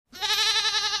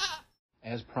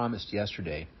As promised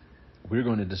yesterday, we're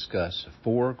going to discuss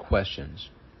 4 questions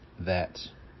that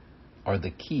are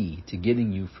the key to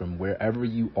getting you from wherever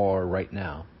you are right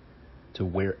now to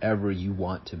wherever you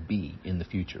want to be in the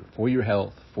future, for your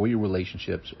health, for your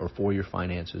relationships, or for your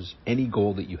finances, any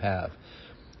goal that you have.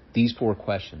 These 4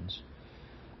 questions,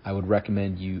 I would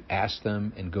recommend you ask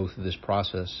them and go through this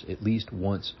process at least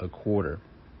once a quarter,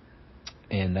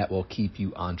 and that will keep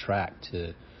you on track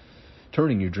to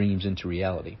turning your dreams into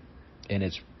reality. And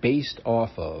it's based off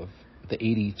of the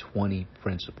 80-20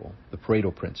 principle, the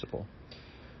Pareto principle.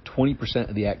 20%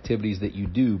 of the activities that you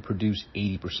do produce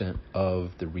 80% of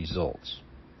the results.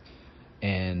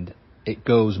 And it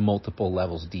goes multiple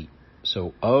levels deep.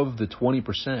 So of the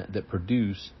 20% that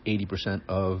produce 80%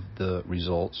 of the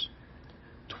results,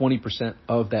 20%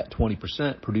 of that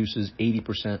 20% produces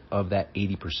 80% of that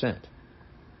 80%.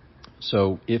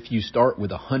 So if you start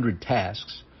with 100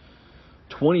 tasks,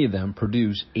 20 of them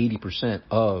produce 80%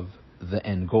 of the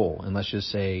end goal. And let's just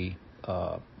say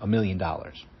 $1 million.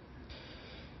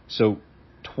 So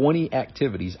 20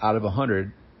 activities out of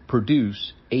 100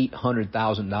 produce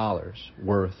 $800,000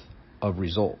 worth of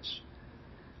results.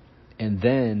 And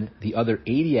then the other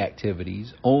 80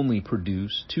 activities only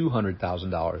produce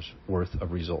 $200,000 worth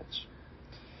of results.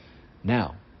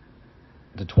 Now,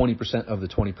 the 20% of the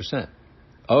 20%.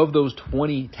 Of those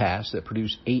 20 tasks that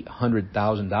produce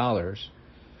 $800,000,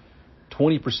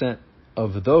 20%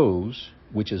 of those,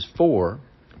 which is 4,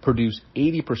 produce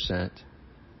 80%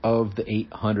 of the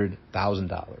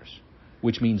 $800,000,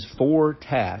 which means 4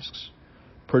 tasks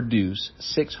produce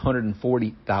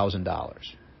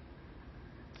 $640,000.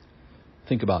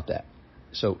 Think about that.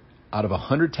 So out of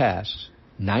 100 tasks,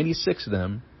 96 of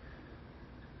them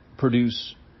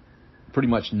produce pretty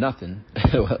much nothing.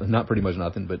 Not pretty much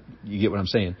nothing, but you get what I'm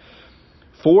saying.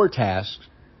 4 tasks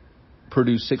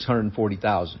produce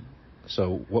 640,000.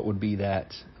 So what would be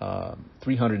that?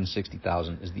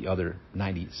 360,000 is the other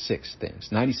 96 things.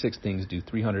 96 things do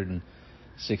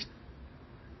 360.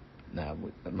 Now,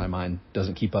 my mind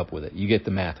doesn't keep up with it. You get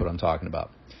the math, what I'm talking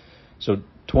about. So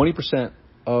 20%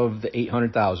 of the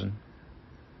 800,000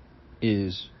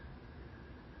 is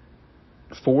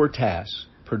 4 tasks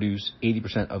produce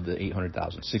 80% of the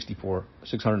 800,000,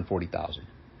 640,000.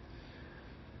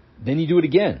 Then you do it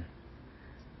again.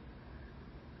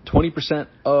 20%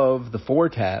 of the 4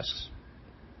 tasks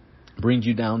brings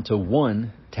you down to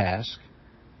 1 task,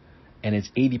 and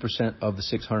it's 80% of the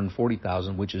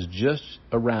 640,000, which is just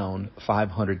around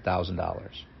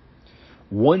 $500,000.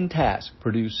 1 task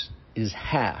is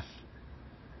half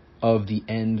of the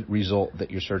end result that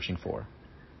you're searching for.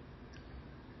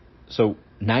 So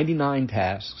 99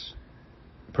 tasks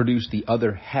produce the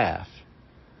other half,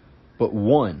 but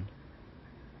 1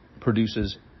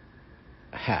 produces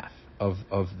half of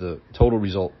the total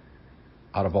result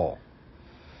out of all.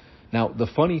 Now, the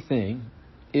funny thing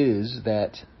is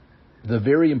that the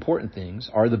very important things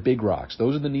are the big rocks.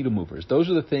 Those are the needle movers. Those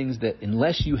are the things that,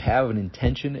 unless you have an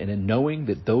intention and a knowing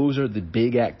that those are the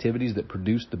big activities that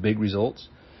produce the big results,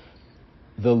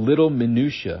 the little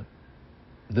minutia,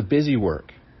 the busy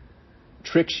work,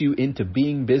 tricks you into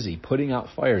being busy, putting out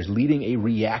fires, leading a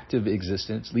reactive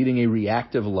existence, leading a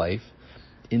reactive life,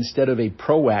 instead of a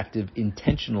proactive,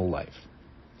 intentional life.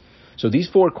 So these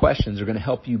 4 questions are going to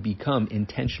help you become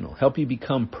intentional, help you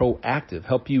become proactive,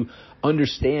 help you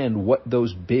understand what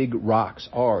those big rocks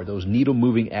are, those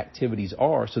needle-moving activities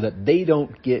are, so that they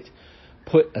don't get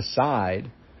put aside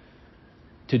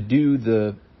to do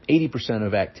the 80%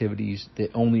 of activities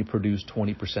that only produce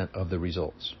 20% of the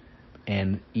results,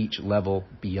 and each level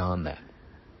beyond that.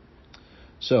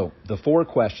 So the 4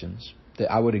 questions that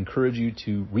I would encourage you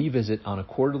to revisit on a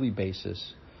quarterly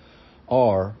basis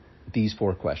are these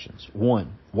 4 questions.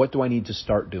 1, what do I need to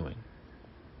start doing?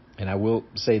 And I will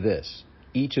say this,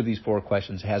 each of these 4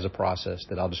 questions has a process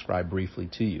that I'll describe briefly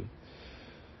to you.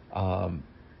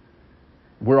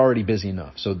 We're already busy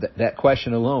enough. So that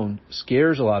question alone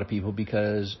scares a lot of people,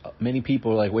 because many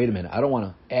people are like, wait a minute, I don't want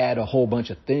to add a whole bunch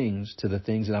of things to the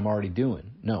things that I'm already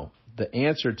doing. No, the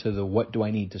answer to the what do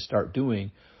I need to start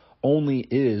doing only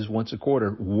is once a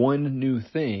quarter, 1 new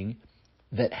thing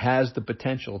that has the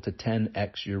potential to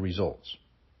 10x your results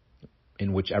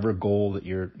in whichever goal that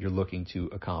you're looking to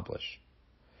accomplish.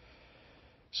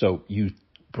 So you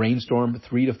brainstorm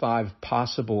 3 to 5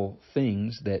 possible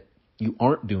things that you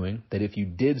aren't doing, that if you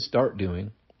did start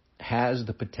doing, has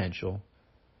the potential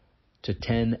to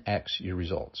 10x your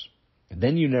results. And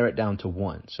then you narrow it down to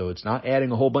 1. So it's not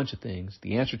adding a whole bunch of things.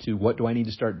 The answer to what do I need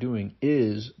to start doing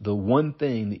is the 1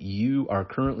 thing that you are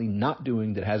currently not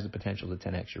doing that has the potential to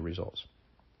 10x your results.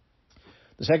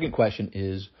 The second question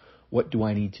is, what do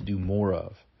I need to do more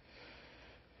of?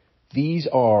 These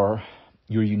are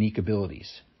your unique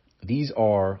abilities. These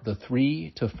are the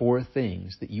 3 to 4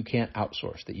 things that you can't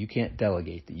outsource, that you can't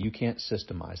delegate, that you can't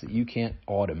systemize, that you can't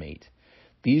automate.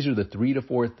 These are the 3 to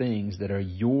 4 things that are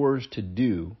yours to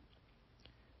do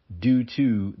due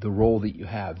to the role that you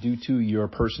have, due to your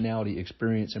personality,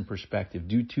 experience, and perspective,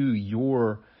 due to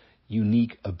your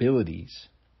unique abilities.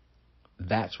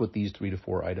 That's what these 3 to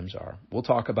 4 items are. We'll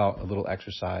talk about a little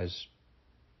exercise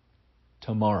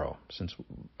tomorrow, since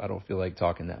I don't feel like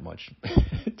talking that much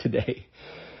today.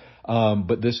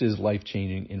 But this is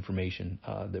life-changing information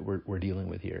that we're dealing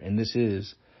with here. And this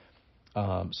is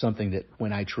something that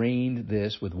when I trained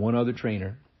this with one other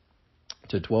trainer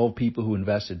to 12 people who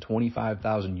invested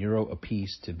 25,000 euro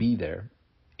apiece to be there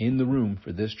in the room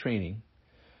for this training,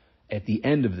 at the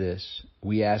end of this,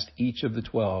 we asked each of the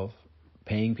 12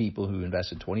 paying people who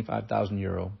invested 25,000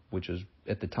 euro, which was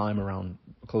at the time around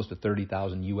close to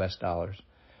 30,000 US dollars,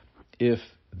 if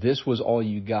this was all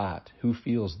you got, who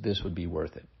feels this would be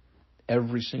worth it?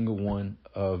 Every single one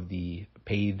of the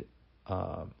paid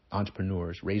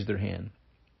entrepreneurs raised their hand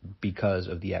because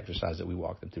of the exercise that we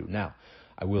walked them through. Now,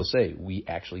 I will say we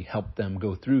actually helped them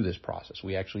go through this process.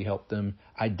 We actually helped them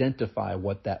identify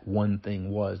what that one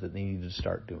thing was that they needed to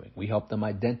start doing. We helped them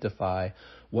identify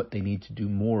what they need to do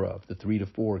more of, the 3 to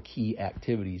 4 key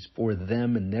activities for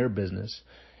them and their business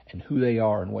and who they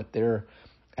are and what their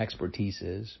expertise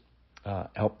is.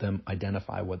 Help them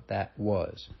identify what that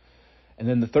was. And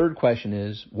then the third question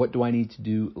is, what do I need to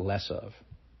do less of?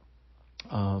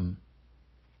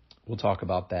 We'll talk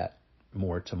about that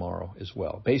more tomorrow as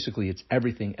well. Basically, it's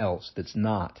everything else that's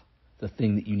not the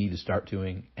thing that you need to start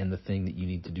doing and the thing that you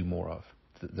need to do more of.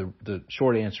 The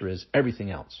short answer is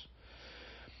everything else.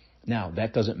 Now,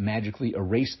 that doesn't magically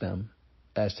erase them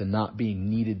as to not being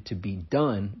needed to be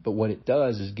done, but what it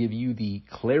does is give you the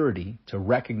clarity to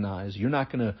recognize you're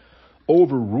not going to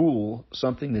overrule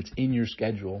something that's in your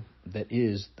schedule that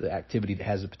is the activity that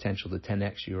has the potential to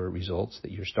 10x your results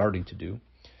that you're starting to do,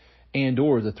 and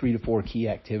or the 3 to 4 key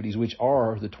activities, which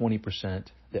are the 20%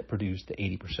 that produce the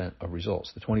 80% of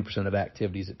results, the 20% of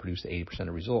activities that produce the 80%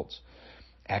 of results,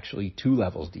 actually 2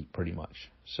 levels deep pretty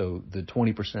much. So the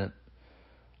 20%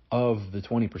 of the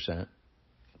 20%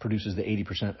 produces the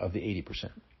 80% of the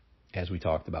 80%, as we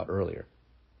talked about earlier.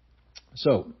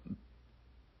 So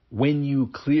when you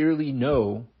clearly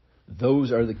know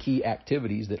those are the key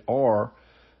activities that are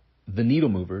the needle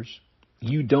movers,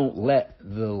 you don't let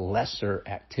the lesser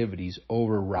activities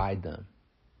override them.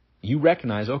 You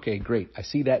recognize, okay, great, I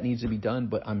see that needs to be done,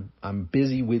 but I'm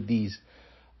busy with these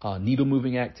needle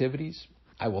moving activities.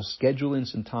 I will schedule in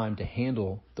some time to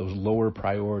handle those lower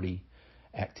priority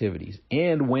activities.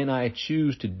 And when I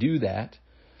choose to do that,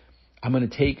 I'm going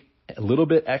to take a little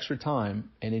bit extra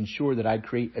time and ensure that I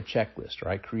create a checklist, or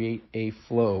I create a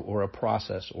flow or a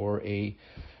process or a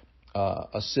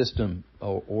system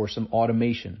or some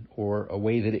automation or a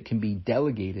way that it can be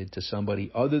delegated to somebody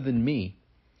other than me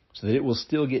so that it will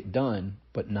still get done,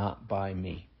 but not by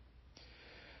me.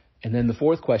 And then the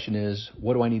fourth question is,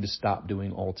 what do I need to stop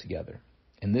doing altogether?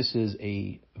 And this is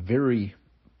a very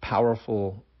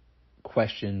powerful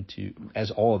question to,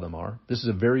 as all of them are, this is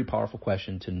a very powerful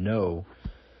question to know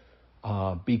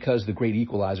because the great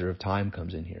equalizer of time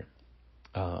comes in here.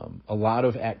 A lot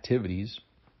of activities,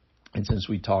 and since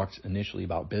we talked initially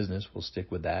about business, we'll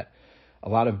stick with that. A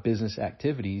lot of business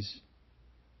activities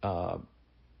have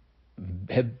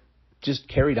just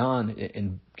carried on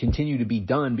and continue to be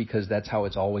done because that's how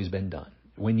it's always been done.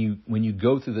 When you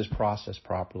go through this process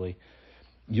properly,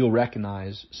 you'll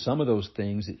recognize some of those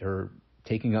things that are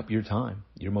taking up your time,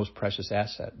 your most precious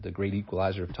asset, the great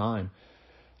equalizer of time,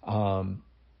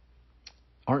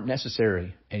 aren't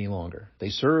necessary any longer. They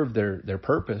serve their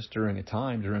purpose during a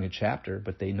time, during a chapter,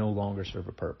 but they no longer serve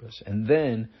a purpose. And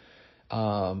then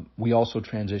we also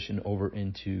transition over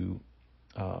into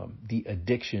the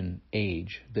addiction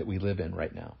age that we live in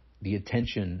right now, the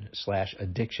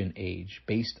attention/addiction age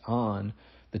based on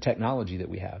the technology that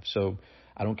we have. So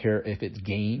I don't care if it's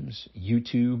games,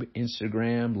 YouTube,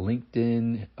 Instagram,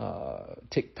 LinkedIn,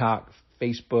 TikTok,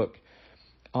 Facebook,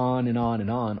 on and on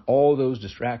and on, all those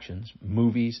distractions,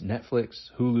 movies, Netflix,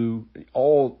 Hulu,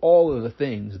 all of the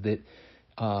things that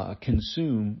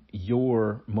consume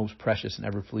your most precious and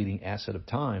ever fleeting asset of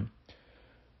time.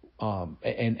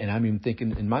 And I'm even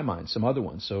thinking in my mind, some other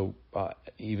ones. So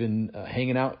even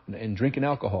hanging out and drinking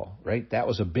alcohol, right? That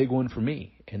was a big one for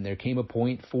me. And there came a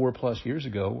point 4+ years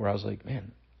ago where I was like,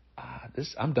 man,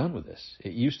 I'm done with this.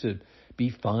 It used to be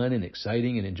fun and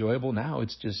exciting and enjoyable. Now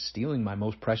it's just stealing my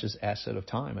most precious asset of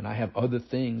time. And I have other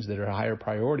things that are a higher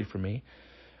priority for me.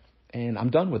 And I'm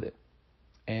done with it.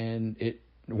 And it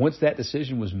once that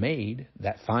decision was made,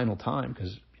 that final time,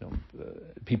 because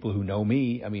people who know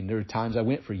me, I mean, there are times I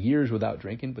went for years without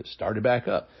drinking, but started back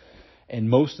up. And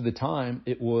most of the time,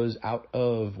 it was out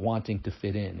of wanting to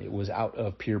fit in. It was out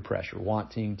of peer pressure,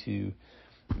 wanting to,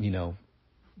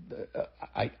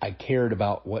 I cared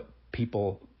about what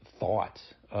people thought,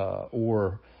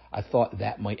 or I thought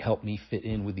that might help me fit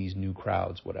in with these new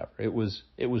crowds, whatever. It was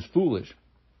foolish,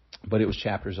 but it was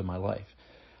chapters of my life.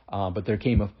 But there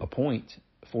came a point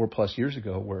 4+ years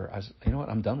ago where I was, you know what,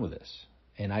 I'm done with this.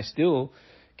 And I still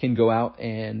can go out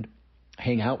and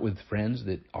hang out with friends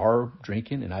that are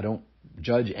drinking, and I don't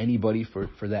judge anybody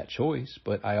for that choice,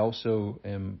 but I also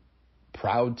am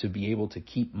proud to be able to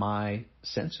keep my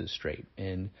senses straight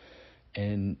and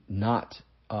not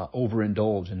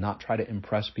overindulge and not try to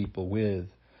impress people with,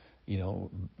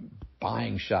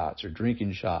 buying shots or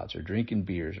drinking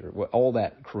beers or all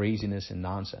that craziness and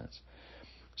nonsense.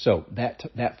 So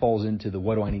that falls into the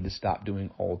what do I need to stop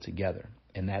doing altogether.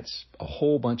 And that's a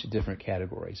whole bunch of different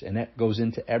categories. And that goes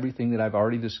into everything that I've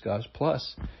already discussed.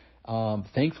 Plus,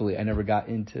 thankfully, I never got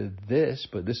into this,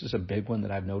 but this is a big one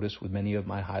that I've noticed with many of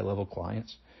my high-level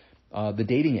clients. The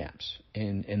dating apps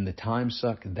and the time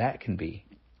suck that can be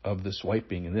of the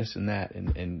swiping and this and that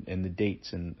and the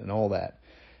dates and all that.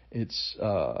 It's,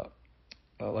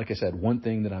 like I said, one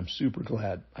thing that I'm super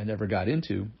glad I never got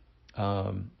into,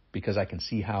 because I can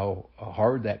see how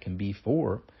hard that can be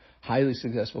for highly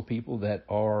successful people that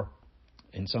are,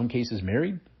 in some cases,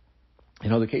 married,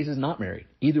 in other cases, not married.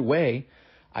 Either way,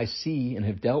 I see and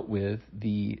have dealt with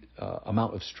the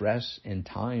amount of stress and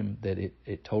time that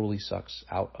it totally sucks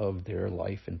out of their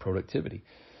life and productivity.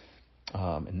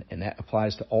 And that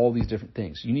applies to all these different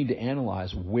things. You need to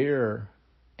analyze where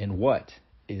and what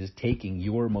is taking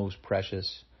your most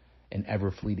precious and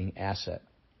ever-fleeting asset,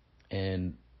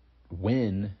 and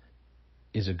when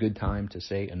is a good time to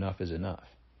say enough is enough.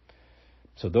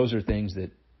 So those are things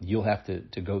that you'll have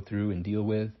to go through and deal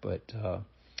with, but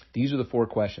these are the 4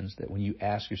 questions that when you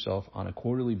ask yourself on a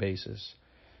quarterly basis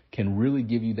can really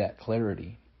give you that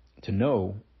clarity to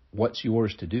know what's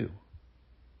yours to do.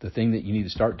 The thing that you need to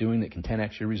start doing that can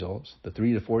 10x your results, the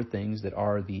 3 to 4 things that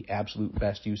are the absolute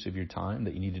best use of your time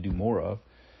that you need to do more of,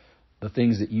 the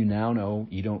things that you now know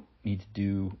you don't need to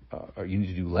do or you need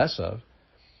to do less of,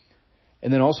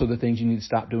 and then also the things you need to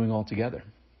stop doing altogether.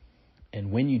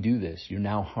 And when you do this, you're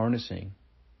now harnessing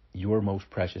your most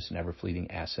precious and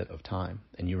ever-fleeting asset of time,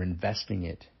 and you're investing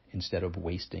it instead of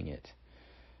wasting it.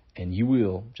 And you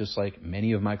will, just like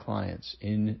many of my clients,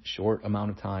 in short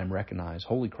amount of time recognize,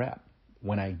 holy crap,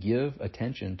 when I give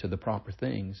attention to the proper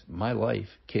things, my life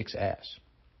kicks ass.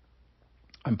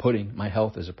 I'm putting my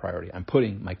health as a priority. I'm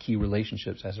putting my key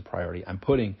relationships as a priority. I'm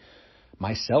putting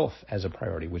myself as a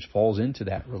priority, which falls into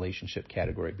that relationship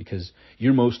category, because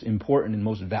your most important and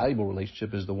most valuable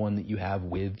relationship is the one that you have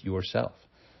with yourself.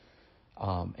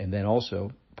 And then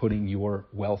also putting your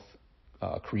wealth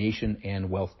creation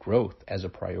and wealth growth as a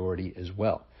priority as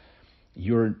well.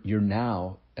 You're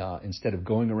now, instead of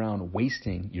going around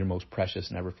wasting your most precious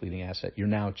and ever-fleeting asset, you're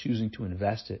now choosing to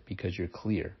invest it because you're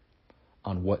clear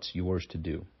on what's yours to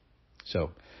do.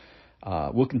 So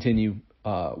we'll continue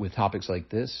with topics like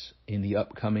this in the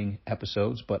upcoming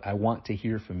episodes, but I want to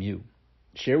hear from you.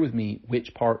 Share with me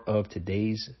which part of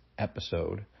today's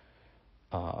episode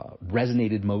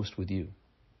resonated most with you.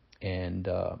 And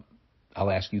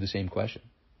I'll ask you the same question.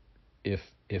 If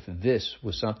this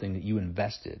was something that you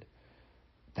invested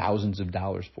thousands of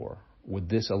dollars for, would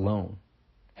this alone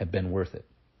have been worth it?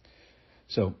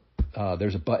 So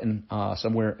there's a button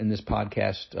somewhere in this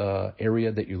podcast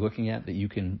area that you're looking at that you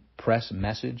can press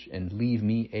message and leave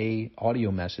me a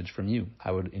audio message from you.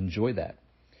 I would enjoy that.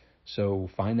 So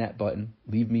find that button,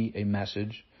 leave me a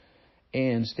message,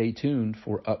 and stay tuned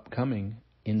for upcoming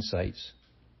insights.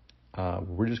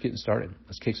 We're just getting started.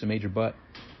 Let's kick some major butt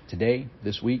today,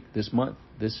 this week, this month,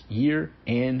 this year,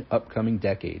 and upcoming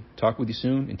decade. Talk with you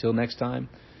soon. Until next time,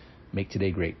 make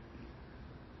today great.